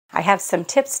I have some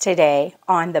tips today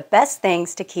on the best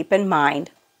things to keep in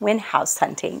mind when house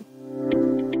hunting.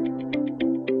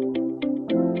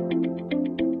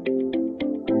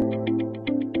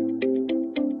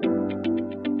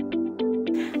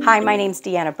 Hi, my name's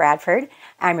Deanna Bradford.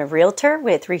 I'm a realtor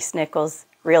with Reese Nichols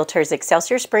Realtors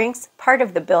Excelsior Springs, part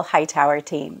of the Bill Hightower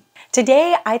team.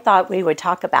 Today, I thought we would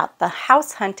talk about the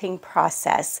house hunting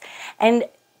process and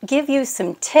give you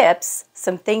some tips,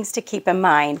 some things to keep in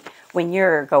mind when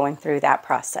you're going through that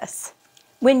process.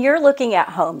 When you're looking at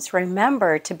homes,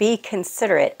 remember to be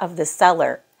considerate of the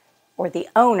seller or the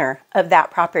owner of that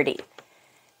property.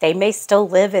 They may still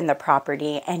live in the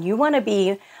property, and you want to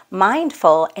be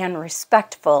mindful and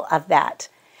respectful of that.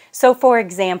 So for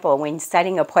example, when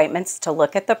setting appointments to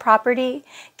look at the property,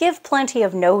 give plenty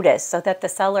of notice so that the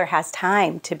seller has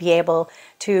time to be able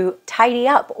to tidy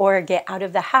up or get out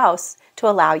of the house to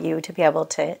allow you to be able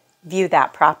to view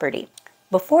that property.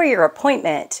 Before your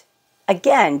appointment,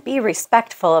 again, be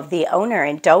respectful of the owner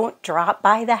and don't drop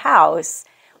by the house,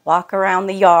 walk around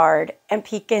the yard, and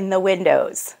peek in the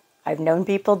windows. I've known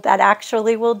people that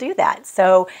actually will do that.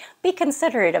 So be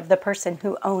considerate of the person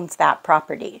who owns that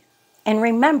property. And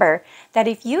remember that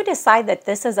if you decide that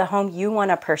this is a home you want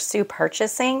to pursue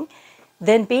purchasing,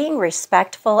 then being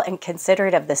respectful and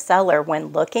considerate of the seller when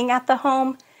looking at the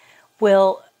home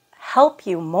will help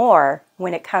you more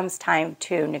when it comes time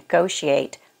to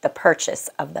negotiate the purchase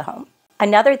of the home.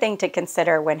 Another thing to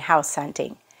consider when house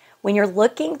hunting, when you're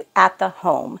looking at the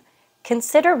home,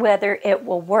 consider whether it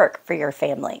will work for your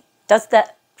family. Does the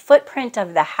footprint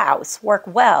of the house work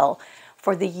well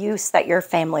for the use that your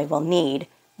family will need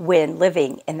when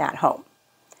living in that home?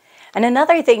 And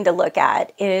another thing to look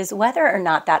at is whether or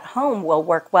not that home will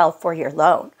work well for your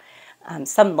loan.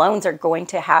 Some loans are going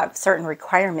to have certain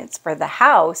requirements for the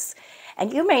house,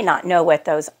 and you may not know what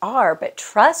those are, but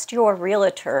trust your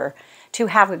realtor to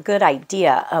have a good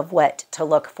idea of what to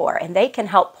look for. And they can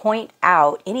help point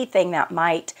out anything that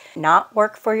might not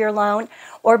work for your loan,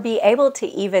 or be able to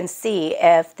even see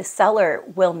if the seller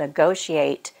will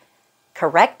negotiate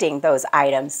correcting those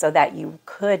items so that you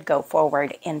could go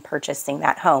forward in purchasing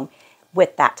that home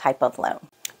with that type of loan.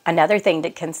 Another thing to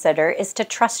consider is to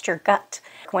trust your gut.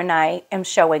 When I am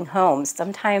showing homes,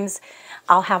 sometimes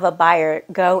I'll have a buyer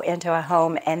go into a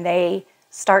home and they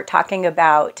start talking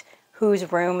about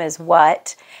whose room is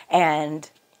what and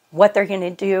what they're going to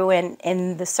do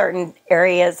in the certain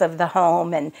areas of the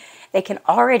home, and they can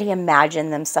already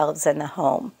imagine themselves in the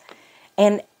home.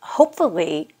 And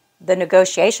hopefully the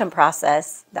negotiation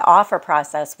process, the offer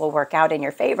process will work out in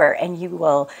your favor and you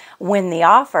will win the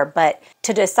offer. But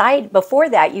to decide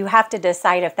before that, you have to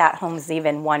decide if that home's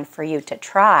even one for you to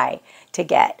try to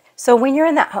get. So when you're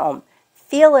in that home,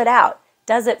 feel it out.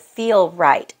 Does it feel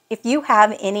right? If you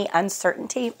have any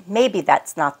uncertainty, maybe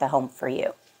that's not the home for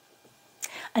you.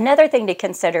 Another thing to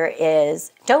consider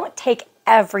is don't take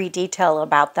every detail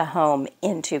about the home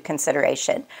into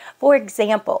consideration. For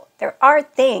example, there are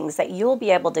things that you'll be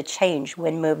able to change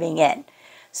when moving in.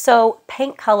 So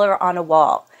paint color on a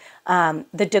wall,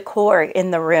 the decor in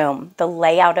the room, the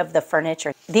layout of the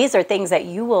furniture. These are things that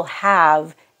you will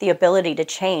have the ability to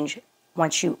change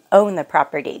once you own the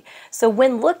property. So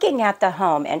when looking at the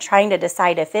home and trying to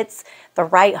decide if it's the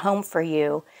right home for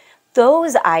you,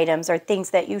 those items are things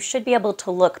that you should be able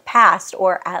to look past,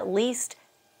 or at least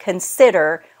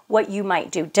consider what you might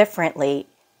do differently,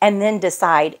 and then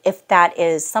decide if that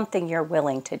is something you're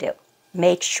willing to do.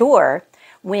 Make sure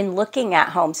when looking at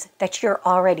homes that you're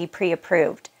already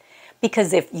pre-approved,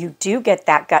 because if you do get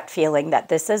that gut feeling that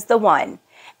this is the one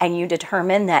and you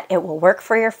determine that it will work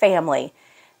for your family,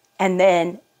 and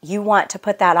then you want to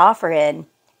put that offer in,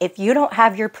 if you don't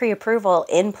have your pre-approval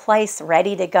in place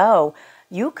ready to go,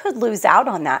 you could lose out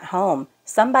on that home.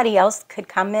 Somebody else could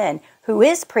come in who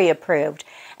is pre-approved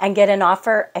and get an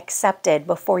offer accepted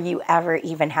before you ever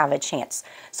even have a chance.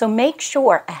 So make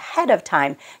sure ahead of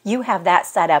time you have that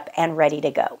set up and ready to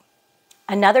go.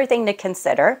 Another thing to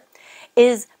consider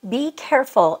is be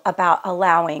careful about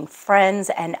allowing friends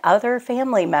and other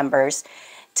family members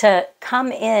to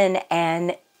come in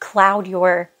and cloud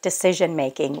your decision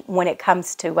making when it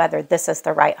comes to whether this is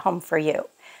the right home for you.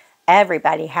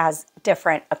 Everybody has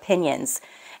different opinions,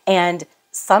 and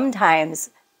sometimes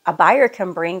a buyer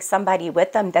can bring somebody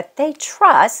with them that they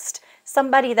trust,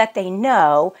 somebody that they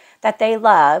know, that they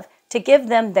love, to give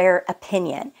them their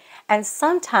opinion. And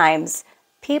sometimes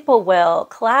people will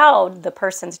cloud the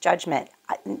person's judgment.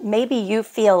 Maybe you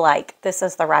feel like this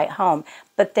is the right home,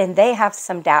 but then they have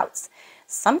some doubts.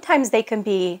 Sometimes they can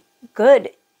be good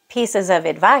pieces of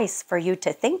advice for you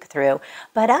to think through,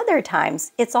 but other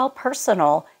times it's all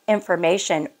personal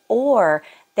information, or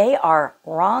they are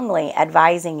wrongly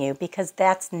advising you because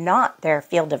that's not their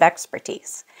field of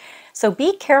expertise. So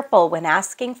be careful when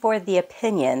asking for the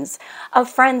opinions of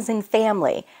friends and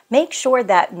family. Make sure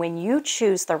that when you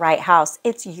choose the right house,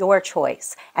 it's your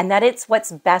choice and that it's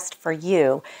what's best for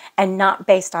you and not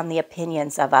based on the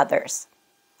opinions of others.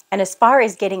 And as far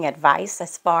as getting advice,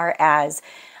 as far as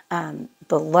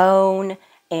the loan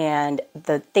and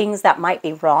the things that might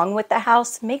be wrong with the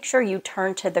house, make sure you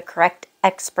turn to the correct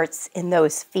experts in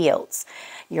those fields.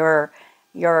 Your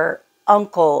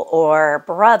uncle or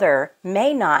brother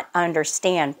may not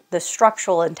understand the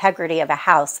structural integrity of a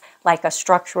house like a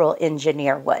structural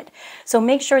engineer would. So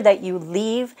make sure that you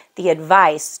leave the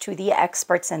advice to the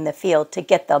experts in the field to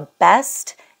get the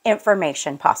best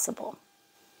information possible.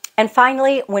 And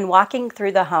finally, when walking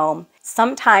through the home,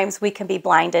 sometimes we can be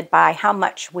blinded by how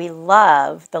much we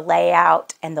love the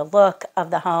layout and the look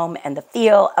of the home and the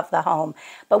feel of the home,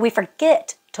 but we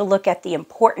forget to look at the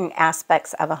important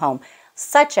aspects of a home,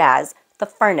 such as the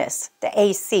furnace, the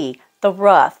AC, the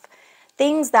roof,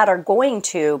 things that are going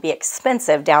to be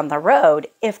expensive down the road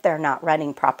if they're not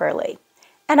running properly.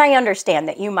 And I understand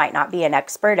that you might not be an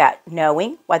expert at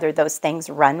knowing whether those things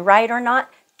run right or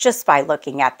not just by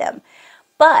looking at them.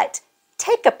 But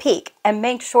take a peek and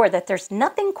make sure that there's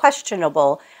nothing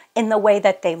questionable in the way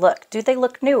that they look. Do they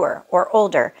look newer or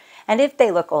older? And if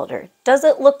they look older, does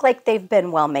it look like they've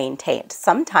been well maintained?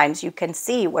 Sometimes you can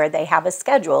see where they have a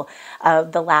schedule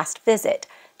of the last visit.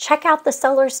 Check out the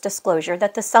seller's disclosure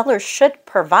that the seller should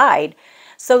provide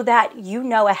so that you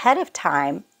know ahead of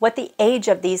time what the age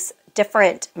of these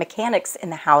different mechanics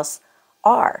in the house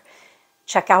are.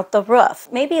 Check out the roof.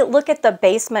 Maybe look at the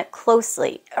basement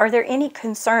closely. Are there any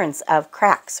concerns of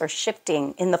cracks or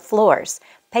shifting in the floors?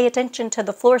 Pay attention to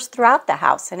the floors throughout the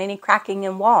house and any cracking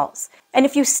in walls. And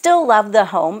if you still love the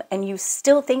home and you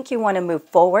still think you want to move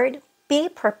forward, be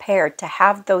prepared to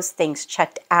have those things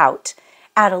checked out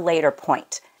at a later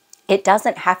point. It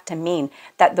doesn't have to mean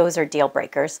that those are deal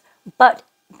breakers, but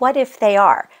what if they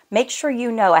are? Make sure you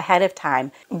know ahead of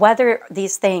time whether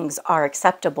these things are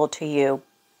acceptable to you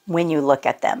when you look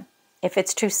at them. If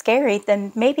it's too scary,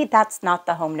 then maybe that's not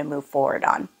the home to move forward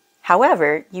on.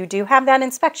 However, you do have that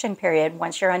inspection period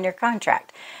once you're under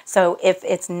contract. So if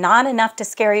it's not enough to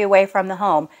scare you away from the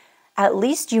home, at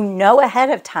least you know ahead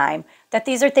of time that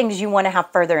these are things you want to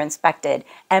have further inspected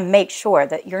and make sure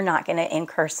that you're not going to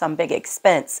incur some big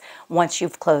expense once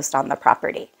you've closed on the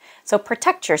property. So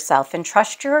protect yourself and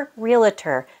trust your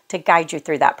realtor to guide you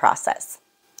through that process.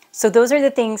 So those are the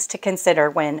things to consider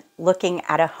when looking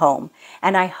at a home,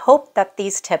 and I hope that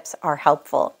these tips are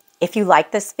helpful. If you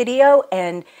like this video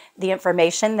and the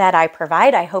information that I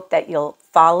provide, I hope that you'll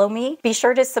follow me. Be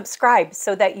sure to subscribe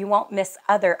so that you won't miss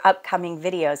other upcoming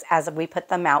videos as we put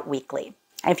them out weekly.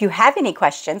 And if you have any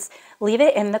questions, leave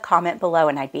it in the comment below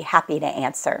and I'd be happy to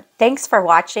answer. Thanks for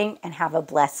watching and have a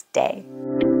blessed day.